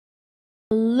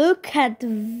Look at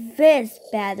this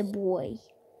bad boy.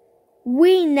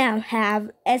 We now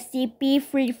have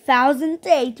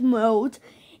SCP-3008 mode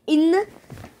in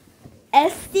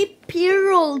SCP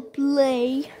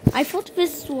Roleplay. I thought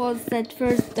this was at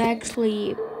first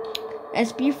actually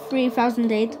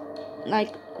SCP-3008,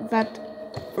 like that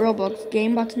Roblox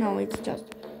game, but no, it's just...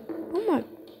 Oh my...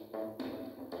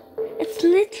 It's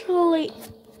literally...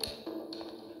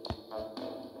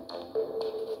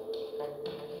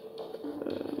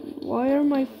 Why are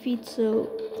my feet so...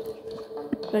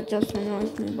 That just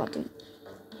annoys me, button.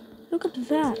 Look at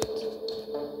that.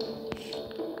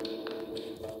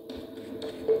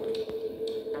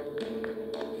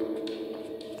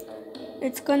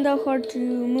 It's kinda hard to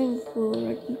move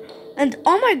right now. And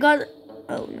oh my god!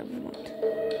 Oh, never mind.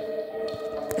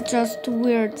 It's just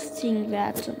weird seeing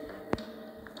that.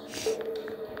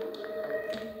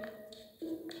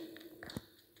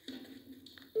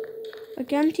 I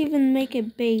can't even make a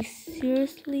base,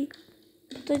 seriously?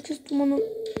 But I just wanna...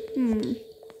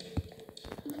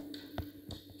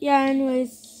 Yeah,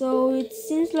 anyways, so it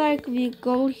seems like the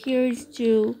goal here is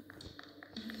to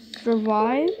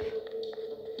survive.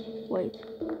 Wait,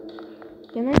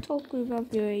 can I talk without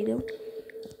the radio?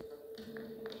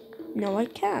 No, I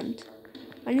can't.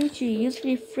 I need to use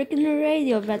the freaking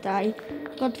radio that I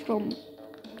got from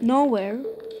nowhere.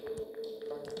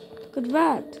 Look at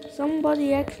that.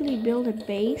 Somebody actually built a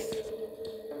base.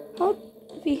 How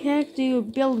the heck do you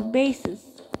build bases?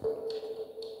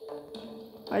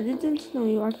 I didn't know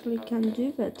you actually can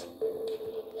do that.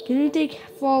 Can you take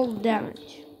fall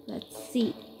damage? Let's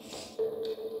see.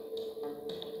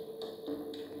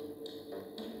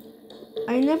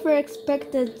 I never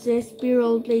expected the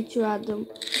spiral blade to add them.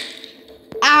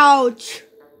 Ouch!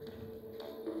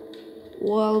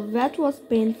 Well, that was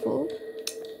painful.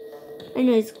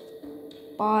 Anyways,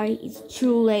 bye. It's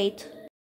too late.